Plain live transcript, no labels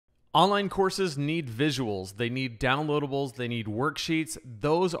Online courses need visuals, they need downloadables, they need worksheets.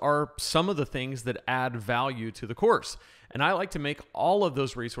 Those are some of the things that add value to the course. And I like to make all of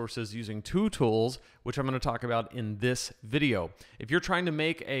those resources using two tools, which I'm going to talk about in this video. If you're trying to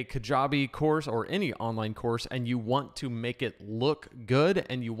make a Kajabi course or any online course and you want to make it look good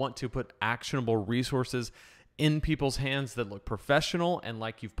and you want to put actionable resources in people's hands that look professional and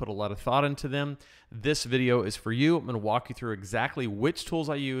like you've put a lot of thought into them, this video is for you. I'm going to walk you through exactly which tools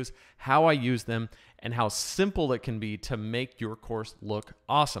I use, how I use them, and how simple it can be to make your course look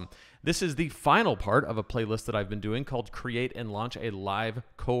awesome. This is the final part of a playlist that I've been doing called Create and Launch a Live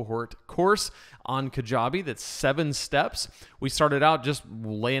Cohort Course on Kajabi. That's 7 steps. We started out just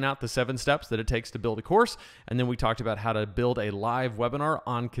laying out the 7 steps that it takes to build a course, and then we talked about how to build a live webinar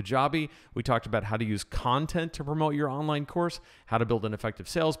on Kajabi. We talked about how to use content to promote your online course, how to build an effective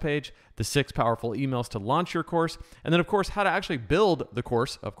sales page, the 6 powerful emails to launch your course, and then of course how to actually build the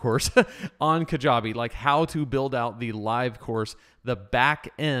course, of course, on Kajabi, like how to build out the live course, the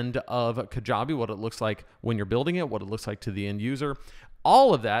back end of Kajabi, what it looks like when you're building it, what it looks like to the end user.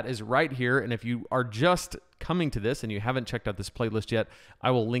 All of that is right here, and if you are just coming to this and you haven't checked out this playlist yet,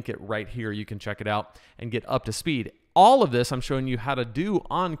 I will link it right here. You can check it out and get up to speed. All of this I'm showing you how to do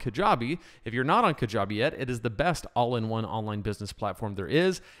on Kajabi. If you're not on Kajabi yet, it is the best all-in-one online business platform there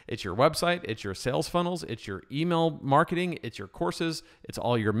is. It's your website, it's your sales funnels, it's your email marketing, it's your courses, it's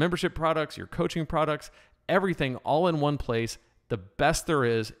all your membership products, your coaching products, everything all in one place. The best there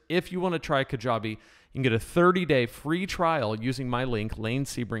is. If you want to try Kajabi, you can get a 30-day free trial using my link,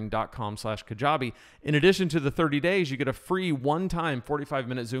 lanesebring.com/Kajabi. In addition to the 30 days, you get a free one-time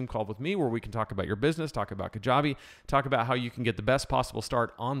 45-minute Zoom call with me where we can talk about your business, talk about Kajabi, talk about how you can get the best possible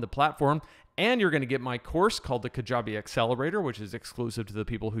start on the platform. And you're going to get my course called the Kajabi Accelerator, which is exclusive to the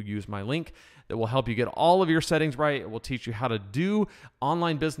people who use my link, that will help you get all of your settings right. It will teach you how to do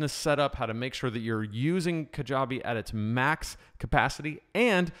online business setup, how to make sure that you're using Kajabi at its max capacity,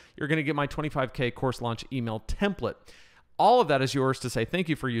 and you're going to get my 25K course launch email template. All of that is yours to say thank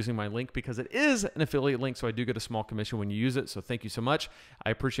you for using my link, because it is an affiliate link, so I do get a small commission when you use it. So thank you so much.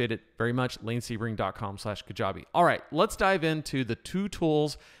 I appreciate it very much. lanesebring.com/Kajabi. All right, let's dive into the 2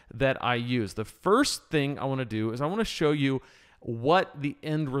 tools that I use. The first thing I want to do is I want to show you what the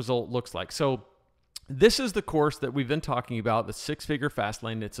end result looks like. So this is the course that we've been talking about, the 6-Figure Fast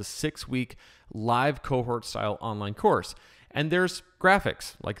Lane. It's a 6-week live cohort style online course. And there's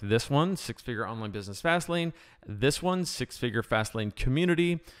graphics like this one, 6-Figure Online Business Fastlane. This one, 6-Figure Fastlane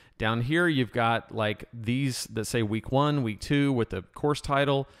Community. Down here, you've got like these that say week 1, week 2 with the course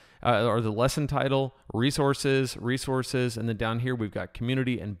title or the lesson title, resources, and then down here we've got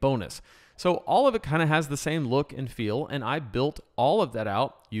community and bonus. So all of it kind of has the same look and feel, and I built all of that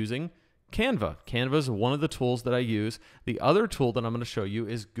out using Canva. Canva is one of the tools that I use. The other tool that I'm going to show you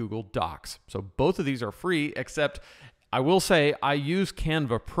is Google Docs. So both of these are free, except I will say I use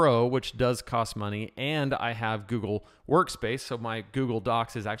Canva Pro, which does cost money, and I have Google Workspace. So my Google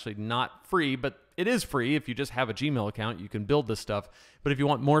Docs is actually not free, but it is free. If you just have a Gmail account, you can build this stuff. But if you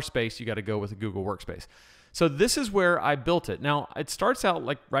want more space, you got to go with a Google Workspace. So this is where I built it. Now, it starts out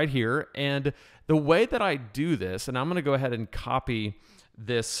like right here, and the way that I do this, and I'm going to go ahead and copy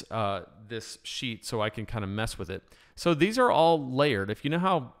this this sheet so I can kind of mess with it. So these are all layered. If you know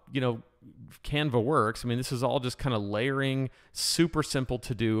how, Canva works, I mean, this is all just kind of layering, super simple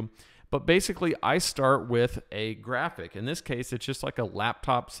to do. But basically, I start with a graphic. In this case, it's just like a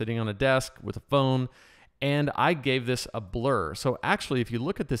laptop sitting on a desk with a phone, and I gave this a blur. So actually, if you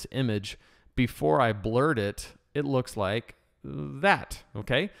look at this image before I blurred it, it looks like that,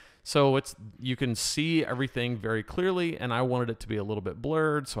 okay? So you can see everything very clearly, and I wanted it to be a little bit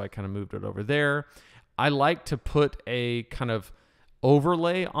blurred, so I kind of moved it over there. I like to put a kind of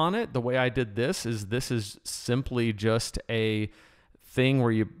overlay on it. The way I did this is simply just a thing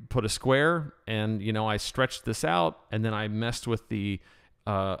where you put a square, and I stretched this out, and then I messed with the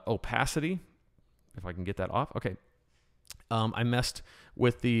opacity, if I can get that off. Okay. I messed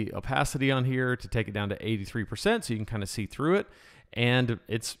with the opacity on here to take it down to 83%, so you can kind of see through it. And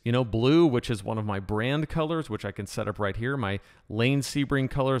it's, blue, which is one of my brand colors, which I can set up right here. My Lane Sebring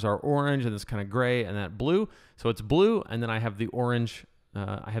colors are orange, and it's kind of gray, and that blue. So it's blue, and then I have the orange.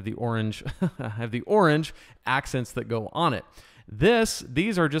 I have the orange accents that go on it.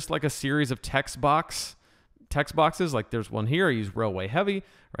 These are just like a series of text boxes. Like there's one here. I use railway heavy.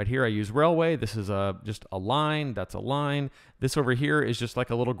 Right here, I use railway. This is just a line. That's a line. This over here is just like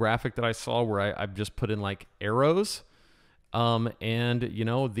a little graphic that I saw where I've just put in like arrows. And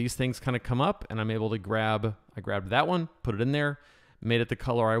these things kind of come up, and I'm able to I grabbed that one, put it in there, made it the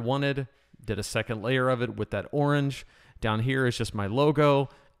color I wanted, did a second layer of it with that orange. Down here is just my logo.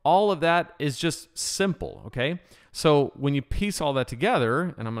 all of that is just simple, okay? So when you piece all that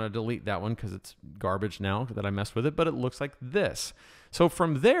together, and I'm going to delete that one because it's garbage now that I messed with it, but it looks like this. So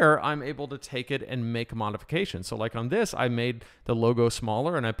from there, I'm able to take it and make a modification. So like on this, I made the logo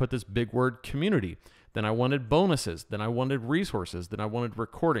smaller and I put this big word community. Then I wanted bonuses. Then I wanted resources. Then I wanted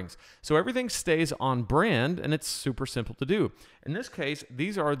recordings. So everything stays on brand and it's super simple to do. In this case,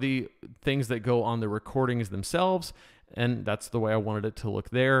 these are the things that go on the recordings themselves. And that's the way I wanted it to look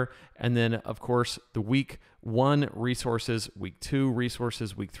there. And then, of course, the week 1 resources, week 2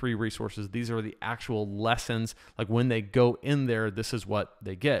 resources, week 3 resources. These are the actual lessons. Like when they go in there, this is what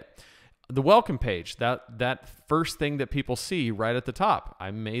they get. The welcome page, that first thing that people see right at the top,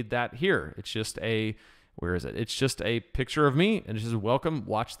 I made that here. It's just a, where is it? It's just a picture of me and it says, welcome,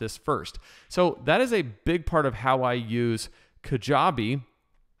 watch this first. So that is a big part of how I use Kajabi.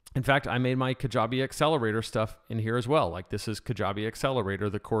 In fact, I made my Kajabi Accelerator stuff in here as well. Like this is Kajabi Accelerator,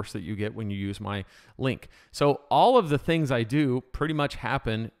 the course that you get when you use my link. So all of the things I do pretty much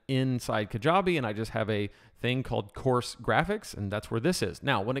happen inside Kajabi, and I just have a thing called course graphics, and that's where this is.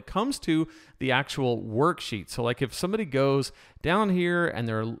 Now, when it comes to the actual worksheet, so like if somebody goes down here and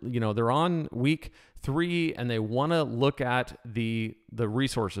they're on week 3 and they want to look at the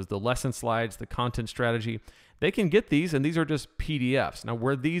resources, the lesson slides, the content strategy, they can get these, and these are just PDFs. Now,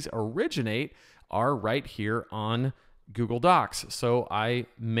 where these originate are right here on Google Docs. So I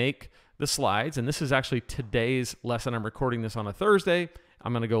make the slides, and this is actually today's lesson. I'm recording this on a Thursday.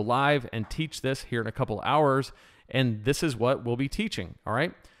 I'm going to go live and teach this here in a couple hours, and this is what we'll be teaching, all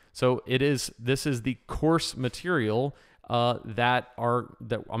right? So this is the course material that I'm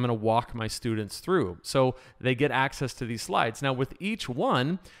going to walk my students through. So they get access to these slides. Now, with each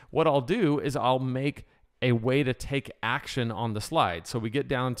one, what I'll do is I'll make a way to take action on the slide. So we get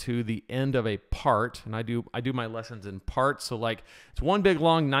down to the end of a part, and I do my lessons in parts. So like it's one big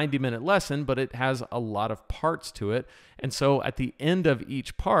long 90-minute lesson, but it has a lot of parts to it. And so at the end of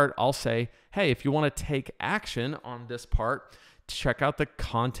each part, I'll say, hey, if you want to take action on this part, check out the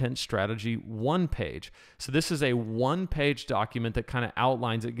content strategy 1 page. So this is a 1-page document that kind of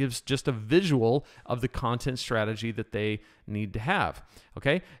outlines, it gives just a visual of the content strategy that they need to have.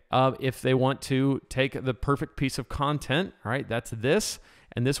 Okay. If they want to take the perfect piece of content, all right, that's this.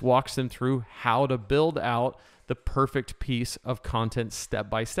 And this walks them through how to build out the perfect piece of content step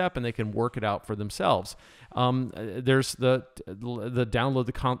by step, and they can work it out for themselves. There's the download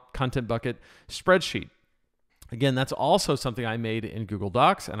the content bucket spreadsheet. Again, that's also something I made in Google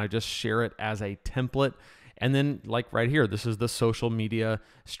Docs, and I just share it as a template. And then like right here, this is the social media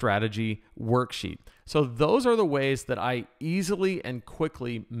strategy worksheet. So those are the ways that I easily and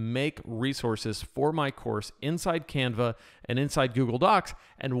quickly make resources for my course inside Canva and inside Google Docs.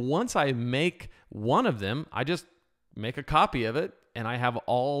 And once I make one of them, I just make a copy of it, and I have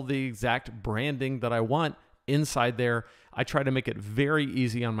all the exact branding that I want inside there. I try to make it very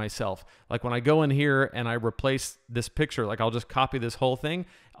easy on myself. Like when I go in here and I replace this picture, like I'll just copy this whole thing,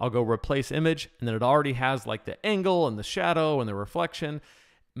 I'll go replace image, and then it already has like the angle and the shadow and the reflection.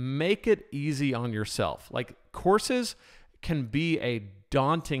 Make it easy on yourself. Like courses can be a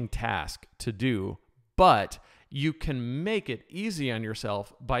daunting task to do, but you can make it easy on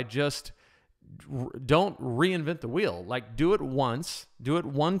yourself by just don't reinvent the wheel. Like do it once, do it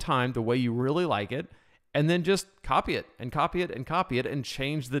one time the way you really like it, and then just copy it and copy it and copy it and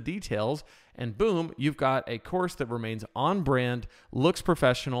change the details. And boom, you've got a course that remains on brand, looks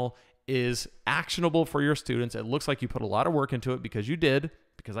professional, is actionable for your students. It looks like you put a lot of work into it because you did,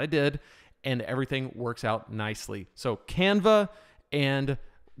 because I did, and everything works out nicely. So Canva and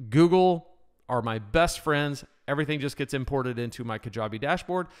Google are my best friends. Everything just gets imported into my Kajabi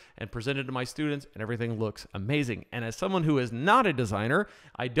dashboard and presented to my students, and everything looks amazing. And as someone who is not a designer,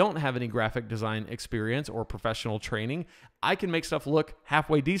 I don't have any graphic design experience or professional training, I can make stuff look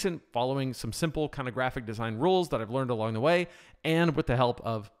halfway decent following some simple kind of graphic design rules that I've learned along the way, and with the help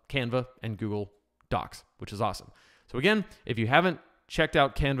of Canva and Google Docs, which is awesome. So again, if you haven't checked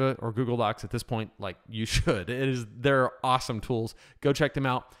out Canva or Google Docs at this point, like you should. They're awesome tools. Go check them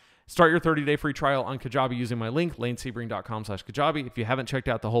out. Start your 30-day free trial on Kajabi using my link, lanesebring.com/Kajabi. If you haven't checked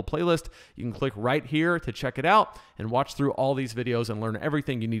out the whole playlist, you can click right here to check it out and watch through all these videos and learn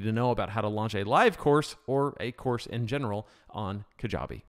everything you need to know about how to launch a live course or a course in general on Kajabi.